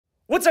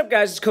What's up,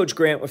 guys? It's Coach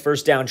Grant with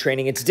First Down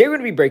Training, and today we're going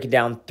to be breaking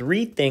down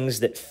 3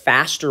 things that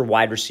faster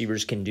wide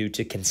receivers can do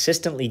to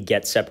consistently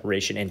get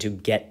separation and to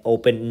get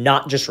open,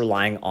 not just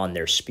relying on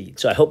their speed.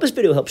 So I hope this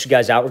video helps you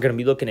guys out. We're going to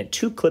be looking at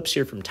 2 clips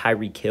here from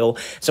Tyreek Hill,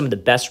 some of the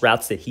best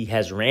routes that he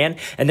has ran,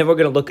 and then we're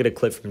going to look at a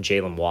clip from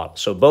Jaylen Waddle.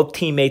 So both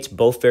teammates,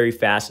 both very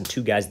fast, and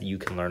 2 guys that you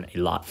can learn a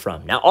lot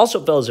from. Now,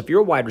 also, fellas, if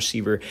you're a wide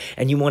receiver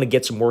and you want to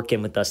get some work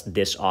in with us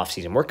this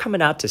offseason, we're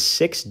coming out to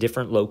 6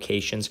 different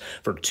locations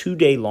for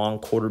 2-day-long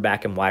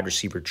quarterback and wide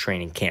receiver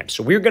training camp.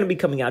 So we're going to be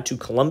coming out to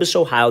Columbus,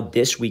 Ohio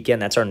this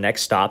weekend. That's our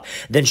next stop.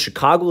 Then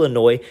Chicago,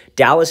 Illinois,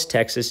 Dallas,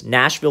 Texas,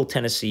 Nashville,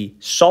 Tennessee,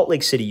 Salt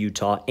Lake City,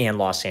 Utah, and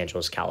Los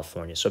Angeles,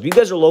 California. So if you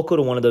guys are local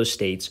to one of those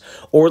states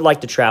or would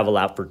like to travel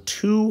out for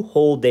 2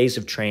 whole days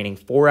of training,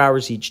 4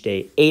 hours each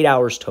day, 8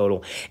 hours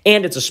total,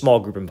 and it's a small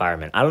group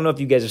environment. I don't know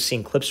if you guys have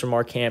seen clips from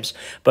our camps,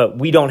 but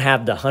we don't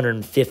have the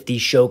 150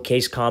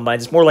 showcase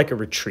combines. It's more like a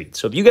retreat.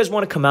 So if you guys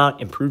want to come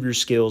out, improve your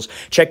skills,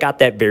 check out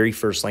that very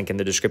first link in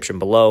the description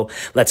below.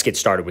 Let's get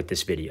started with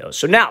this video.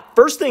 So now,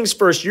 first things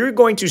first, you're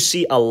going to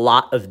see a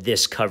lot of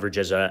this coverage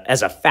as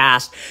a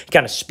fast,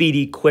 kind of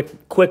speedy,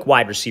 quick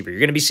wide receiver. You're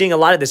going to be seeing a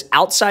lot of this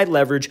outside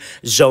leverage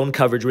zone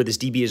coverage where this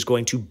DB is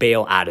going to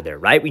bail out of there,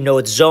 right? We know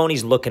it's zone.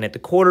 He's looking at the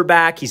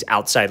quarterback. He's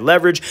outside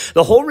leverage.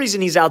 The whole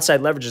reason he's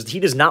outside leverage is he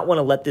does not want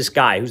to let this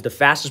guy who's the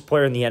fastest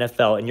player in the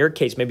NFL, in your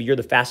case, maybe you're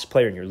the fastest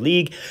player in your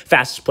league,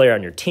 fastest player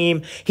on your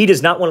team. He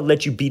does not want to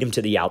let you beat him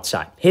to the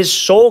outside. His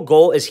sole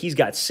goal is he's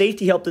got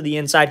safety help to the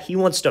inside. He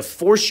wants to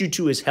force you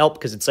to his help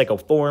because it's like a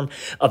form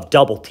of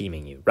double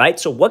teaming you, right?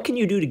 So what can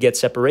you do to get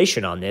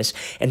separation on this?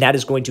 And that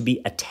is going to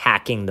be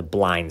attacking the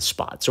blind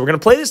spot. So we're going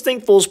to play this thing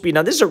full speed.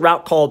 Now, this is a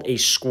route called a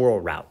squirrel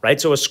route,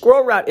 right? So a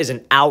squirrel route is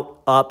an out,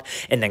 up,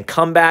 and then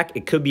come back.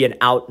 It could be an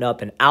out and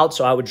up and out.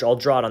 So I'll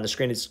draw it on the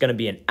screen. It's going to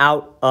be an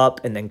out,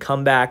 up, and then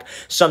come back.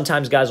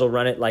 Sometimes guys will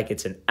run it like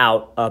it's an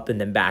out, up, and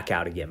then back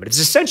out again. But it's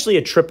essentially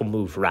a triple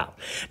move route.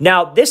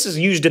 Now, this is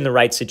used in the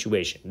right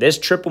situation. This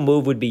triple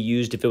move would be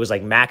used if it was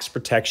like max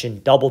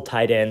protection, double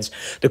tight ends,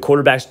 the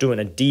quarterback's doing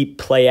a deep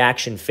play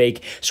action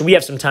fake. So we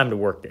have some time to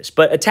work this.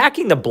 But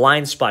attacking the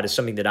blind spot is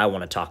something that I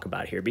want to talk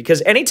about here,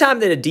 because anytime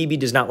that a DB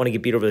does not want to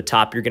get beat over the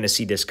top, you're going to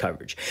see this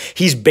coverage.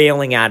 He's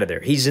bailing out of there.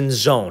 He's in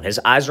zone. His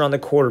eyes are on the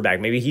quarterback.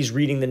 Maybe he's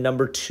reading the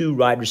number 2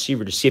 wide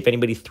receiver to see if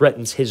anybody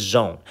threatens his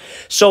zone.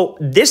 So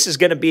this is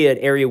going to be an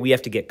area we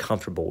have to get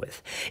comfortable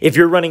with. If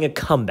you're running a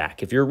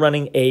comeback, if you're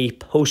running a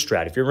post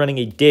route, if you're running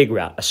a dig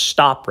route, a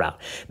stop route,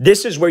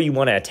 this is where you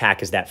want to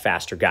attack as that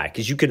faster guy,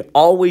 because you can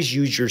always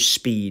use your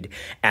speed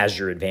as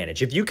your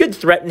advantage. If you could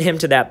threaten him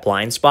to that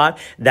blind spot,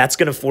 that's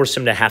going to force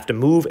him to have to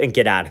move and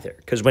get out of there.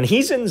 Because when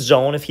he's in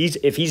zone, if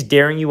he's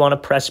daring you on a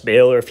press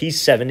bail, or if he's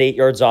 7 to 8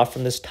 yards off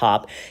from this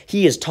top,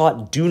 he is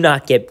taught, do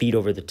not get beat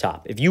over the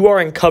top. If you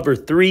are in cover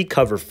 3,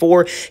 cover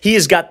 4, he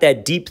has got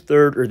that deep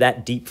third or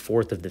that deep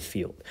fourth of the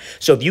field.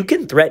 So if you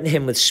can threaten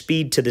him with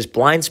speed to this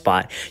blind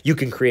spot, you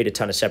can create a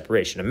ton of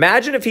separation.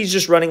 Imagine if he's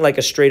just running like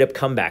a straight up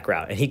comeback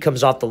route and he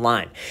comes off the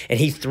line and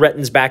he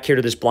threatens back here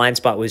to this blind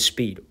spot with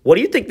speed. What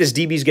do you think this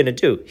DB is going to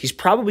do? He's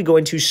probably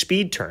going to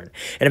speed turn.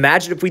 And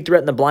imagine if we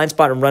threaten the blind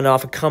spot and run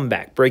off a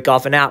comeback, break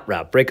off an out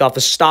route, break off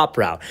a stop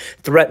route,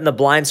 threaten the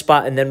blind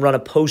spot and then run a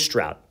post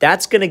route.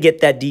 That's going to get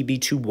that DB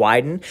to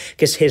widen,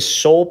 because his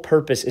sole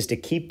purpose is to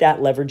keep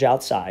that leverage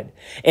outside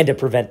and to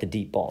prevent the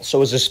deep ball.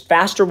 So as a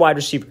faster wide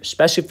receiver,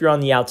 especially if you're on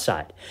the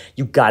outside,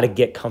 you got to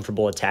get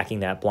comfortable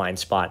attacking that blind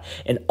spot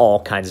in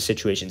all kinds of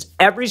situations.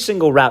 Every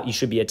single route you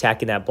should be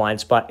attacking that blind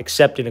spot,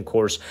 except in, of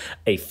course,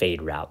 a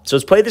fade route. So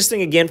let's play this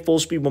thing again full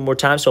speed one more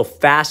time. So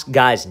fast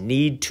guys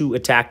need to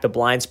attack the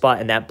blind spot,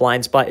 and that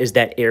blind spot is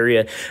that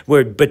area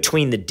where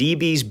between the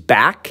DB's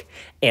back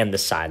and the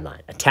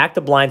sideline. Attack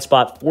the blind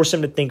spot, force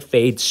him to think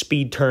fade,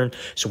 speed turn,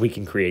 so we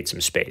can create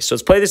some space. So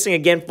let's play this thing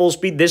again full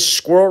speed. This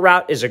squirrel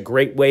route is a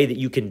great way that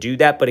you can do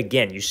that, but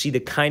again, you see the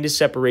kind of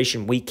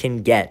separation we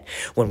can get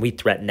when we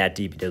threaten that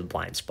DB to the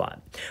blind spot.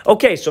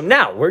 Okay, so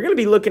now we're going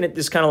to be looking at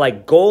this kind of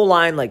like goal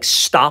line, like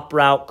stop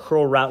route,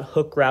 curl route,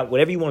 hook route,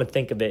 whatever you want to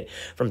think of it,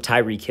 from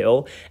Tyreek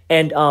Hill,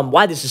 and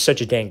why this is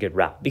such a dang good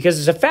route. Because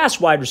as a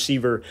fast wide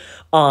receiver,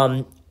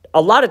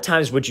 a lot of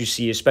times what you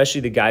see,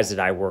 especially the guys that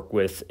I work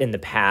with in the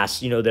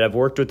past, that I've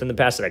worked with in the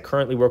past, that I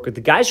currently work with,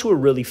 the guys who are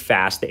really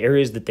fast, the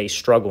areas that they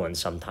struggle in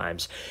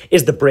sometimes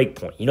is the break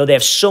point. They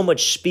have so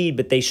much speed,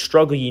 but they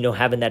struggle,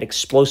 having that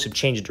explosive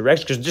change of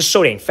direction because they're just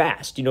so dang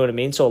fast. You know what I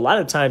mean? So a lot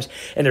of times,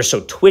 and they're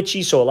so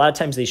twitchy, so a lot of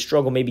times they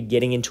struggle maybe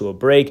getting into a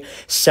break,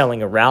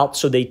 selling a route.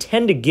 So they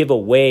tend to give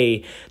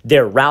away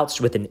their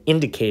routes with an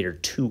indicator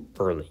too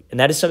early.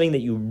 And that is something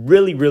that you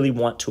really, really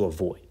want to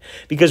avoid.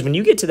 Because when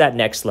you get to that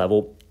next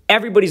level,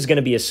 everybody's going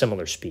to be a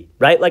similar speed,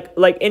 right?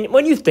 And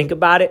when you think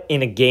about it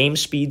in a game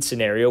speed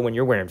scenario, when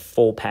you're wearing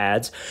full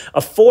pads, a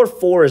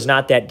 4.4 is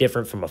not that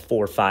different from a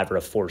 4.5 or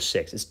a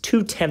 4.6. It's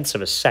 0.2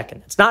 of a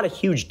second. It's not a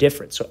huge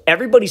difference. So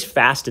everybody's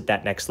fast at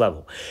that next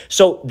level.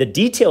 So the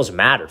details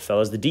matter,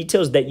 fellas. The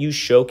details that you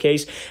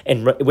showcase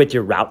and with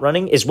your route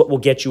running is what will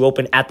get you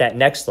open at that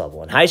next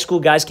level. In high school,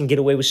 guys can get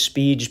away with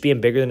speed, just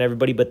being bigger than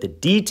everybody, but the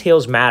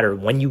details matter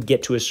when you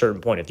get to a certain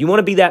point. If you want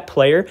to be that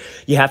player,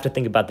 you have to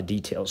think about the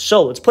details.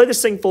 So let's play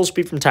this thing full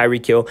speed from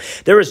Tyreek Hill.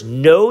 There is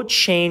no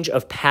change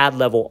of pad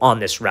level on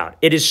this route.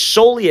 It is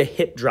solely a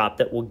hip drop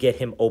that will get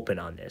him open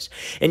on this.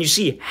 And you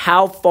see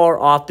how far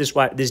off this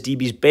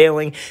DB's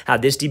bailing, how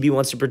this DB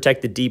wants to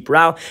protect the deep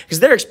route,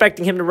 because they're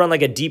expecting him to run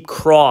like a deep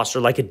cross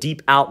or like a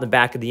deep out in the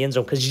back of the end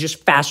zone because he's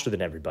just faster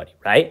than everybody,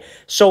 right?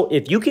 So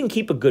if you can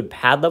keep a good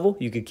pad level,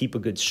 you can keep a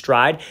good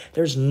stride,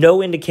 there's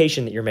no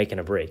indication that you're making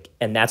a break.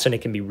 And that's when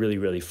it can be really,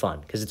 really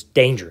fun because it's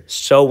dangerous.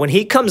 So when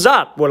he comes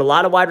up, what a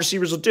lot of wide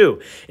receivers will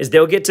do is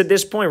they'll get to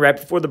this point right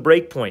before the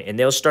break point and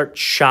they'll start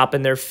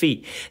chopping their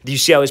feet. Do you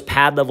see how his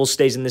pad level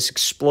stays in this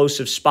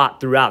explosive spot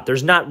throughout?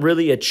 There's not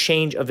really a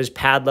change of his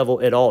pad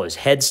level at all. His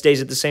head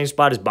stays at the same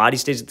spot. His body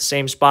stays at the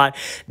same spot.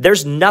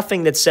 There's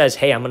nothing that says,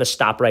 hey, I'm going to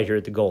stop right here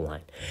at the goal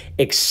line,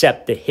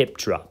 except the hip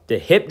drop. The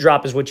hip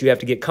drop is what you have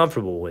to get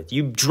comfortable with.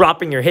 You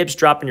dropping your hips,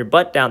 dropping your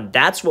butt down,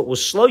 that's what will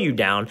slow you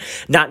down,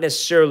 not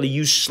necessarily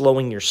you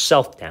slowing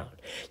yourself down.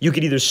 You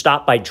could either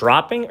stop by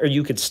dropping or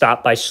you could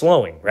stop by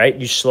slowing, right?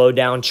 You slow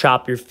down,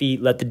 chop your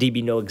feet, let the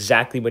DB know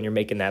exactly when you're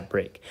making that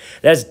break.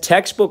 That's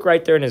textbook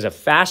right there, and as a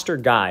faster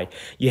guy,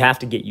 you have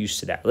to get used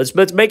to that.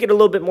 Let's make it a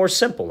little bit more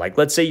simple. Like,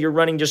 let's say you're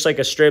running just like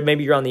a straight,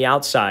 maybe you're on the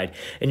outside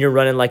and you're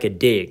running like a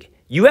dig.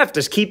 You have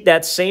to keep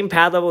that same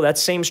pad level, that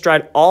same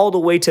stride all the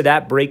way to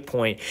that break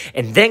point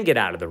and then get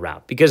out of the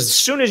route. Because as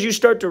soon as you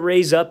start to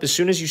raise up, as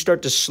soon as you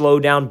start to slow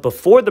down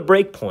before the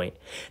break point,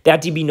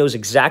 that DB knows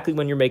exactly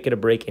when you're making a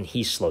break and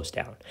he slows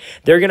down.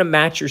 They're going to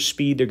match your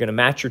speed. They're going to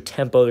match your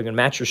tempo. They're going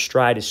to match your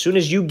stride. As soon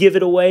as you give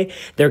it away,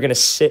 they're going to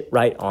sit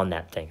right on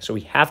that thing. So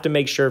we have to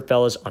make sure,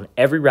 fellas, on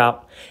every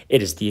route,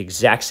 it is the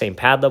exact same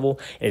pad level.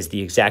 It is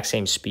the exact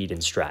same speed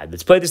and stride.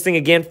 Let's play this thing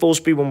again, full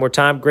speed one more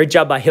time. Great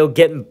job by Hill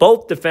getting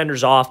both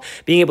defenders off,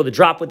 being able to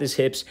drop with his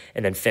hips,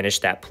 and then finish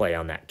that play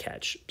on that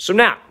catch. So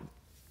now,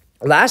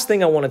 last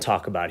thing I want to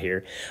talk about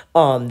here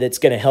that's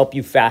going to help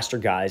you faster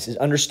guys is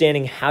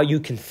understanding how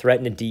you can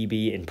threaten a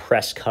DB in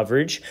press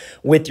coverage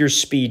with your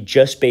speed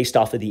just based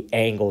off of the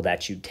angle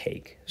that you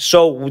take.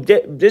 So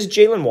this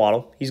Jalen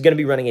Waddle, he's going to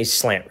be running a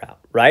slant route,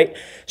 right?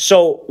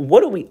 So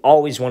what do we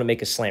always want to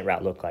make a slant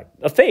route look like?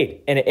 A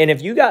fade. And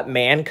if you got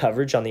man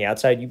coverage on the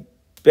outside, you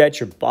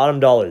bet your bottom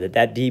dollar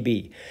that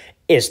DB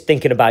is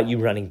thinking about you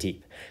running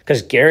deep.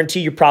 Because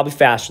guarantee you're probably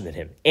faster than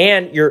him.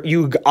 And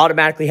you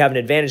automatically have an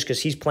advantage because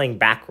he's playing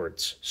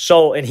backwards.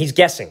 So, and he's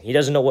guessing. He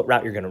doesn't know what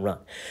route you're going to run.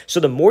 So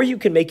the more you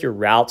can make your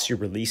routes, your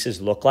releases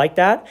look like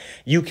that,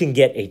 you can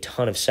get a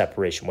ton of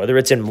separation. Whether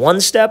it's in one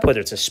step, whether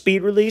it's a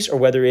speed release, or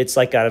whether it's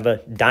like out of a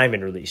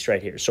diamond release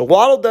right here. So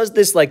Waddle does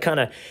this like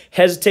kind of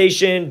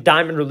hesitation,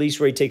 diamond release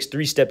where he takes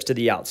 3 steps to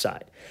the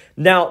outside.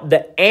 Now,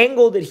 the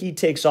angle that he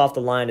takes off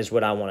the line is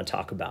what I want to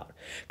talk about.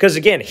 Because,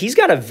 again, he's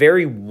got a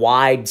very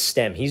wide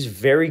stem. He's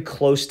very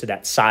close to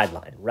that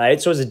sideline, right?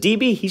 So, as a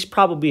DB, he's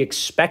probably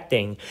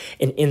expecting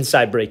an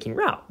inside breaking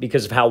route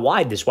because of how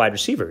wide this wide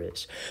receiver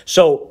is.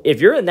 So,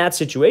 if you're in that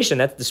situation,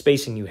 that's the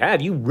spacing you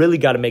have, you really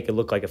got to make it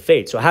look like a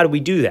fade. So, how do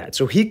we do that?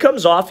 So, he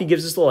comes off, he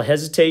gives this little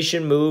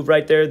hesitation move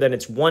right there, then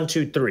it's 1,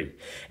 2, 3.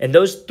 And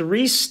those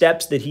 3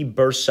 steps that he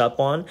bursts up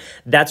on,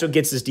 that's what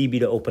gets this DB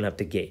to open up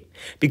the gate.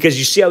 Because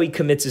you see how he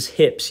commits his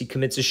hips, he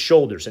commits his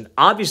shoulders. And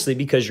obviously,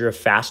 because you're a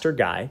faster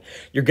guy,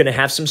 you're going to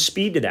have some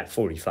speed to that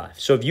 45.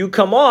 So if you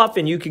come off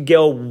and you could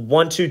go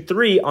 1, 2,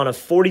 3 on a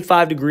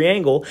 45-degree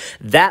angle,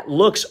 that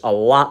looks a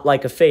lot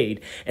like a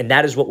fade. And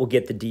that is what will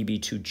get the DB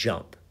to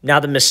jump. Now,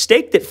 the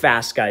mistake that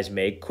fast guys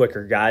make,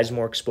 quicker guys,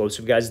 more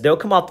explosive guys, they'll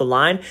come off the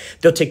line,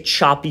 they'll take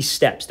choppy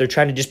steps. They're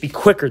trying to just be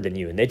quicker than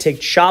you, and they take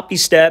choppy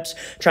steps,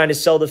 trying to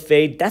sell the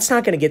fade. That's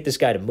not going to get this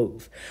guy to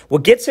move.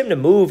 What gets him to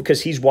move,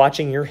 because he's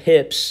watching your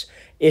hips,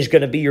 is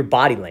going to be your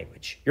body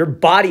language. Your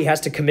body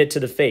has to commit to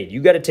the fade.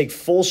 You got to take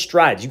full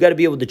strides. You got to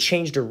be able to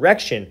change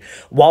direction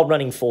while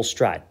running full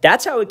stride.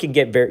 That's how it can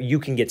get you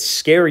can get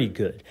scary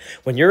good.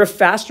 When you're a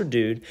faster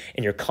dude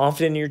and you're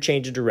confident in your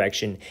change of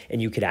direction and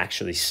you could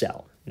actually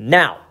sell.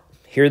 Now,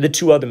 here are the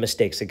 2 other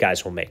mistakes that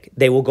guys will make.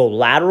 They will go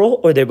lateral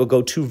or they will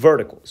go too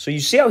vertical. So you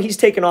see how he's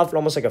taking off at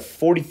almost like a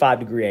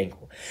 45-degree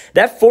angle.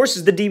 That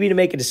forces the DB to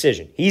make a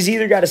decision. He's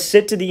either got to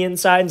sit to the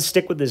inside and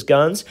stick with his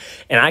guns,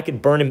 and I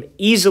could burn him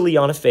easily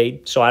on a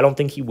fade, so I don't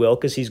think he will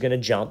because he's going to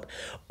jump.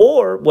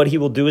 Or what he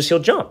will do is he'll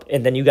jump,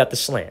 and then you got the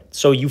slant.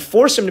 So you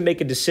force him to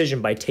make a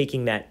decision by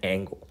taking that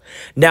angle.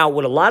 Now,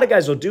 what a lot of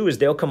guys will do is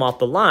they'll come off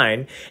the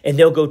line, and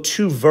they'll go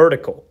too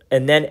vertical.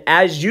 And then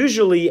as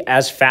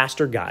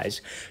faster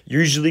guys,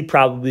 usually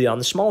probably on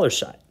the smaller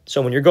side.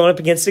 So when you're going up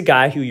against a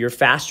guy who you're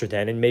faster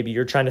than, and maybe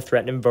you're trying to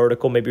threaten him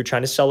vertical, maybe you're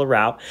trying to sell a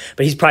route,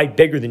 but he's probably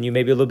bigger than you,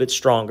 maybe a little bit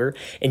stronger,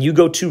 and you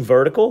go too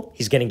vertical,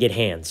 he's going to get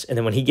hands. And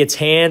then when he gets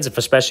hands,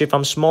 especially if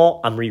I'm small,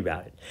 I'm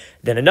rerouted.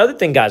 Then another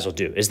thing guys will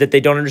do is that they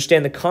don't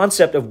understand the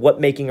concept of what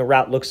making a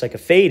route looks like a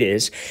fade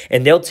is,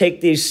 and they'll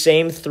take these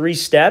same 3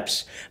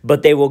 steps,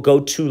 but they will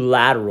go too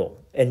lateral.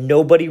 And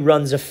nobody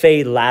runs a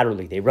fade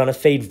laterally. They run a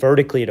fade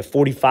vertically at a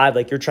 45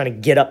 like you're trying to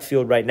get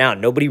upfield right now.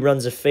 Nobody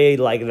runs a fade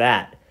like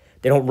that.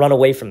 They don't run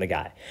away from the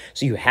guy.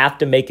 So you have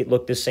to make it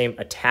look the same.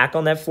 Attack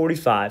on that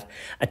 45,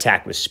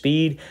 attack with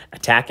speed,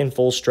 attack in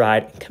full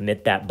stride, and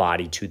commit that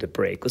body to the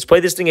break. Let's play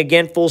this thing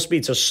again full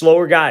speed. So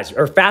slower guys,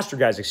 or faster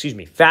guys,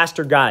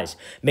 faster guys.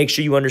 Make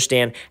sure you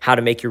understand how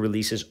to make your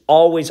releases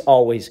always,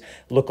 always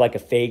look like a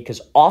fade,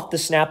 because off the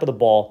snap of the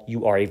ball,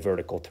 you are a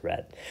vertical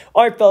threat.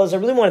 All right, fellas, I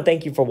really want to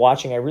thank you for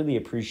watching. I really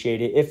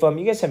appreciate it. If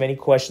you guys have any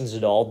questions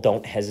at all,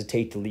 don't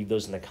hesitate to leave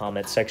those in the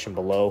comment section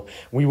below.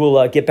 We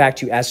will get back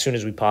to you as soon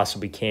as we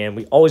possibly can.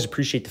 We always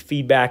appreciate the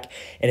feedback,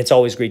 and it's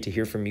always great to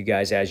hear from you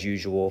guys as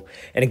usual.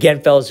 And again,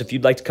 fellas, if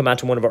you'd like to come out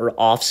to one of our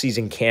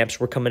off-season camps,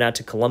 we're coming out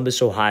to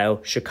Columbus, Ohio,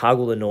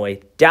 Chicago, Illinois,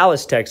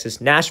 Dallas, Texas,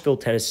 Nashville,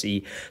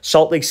 Tennessee,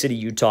 Salt Lake City,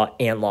 Utah,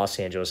 and Los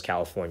Angeles,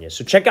 California.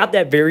 So check out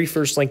that very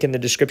first link in the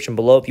description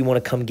below if you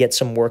want to come get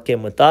some work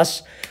in with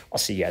us. I'll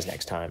see you guys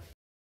next time.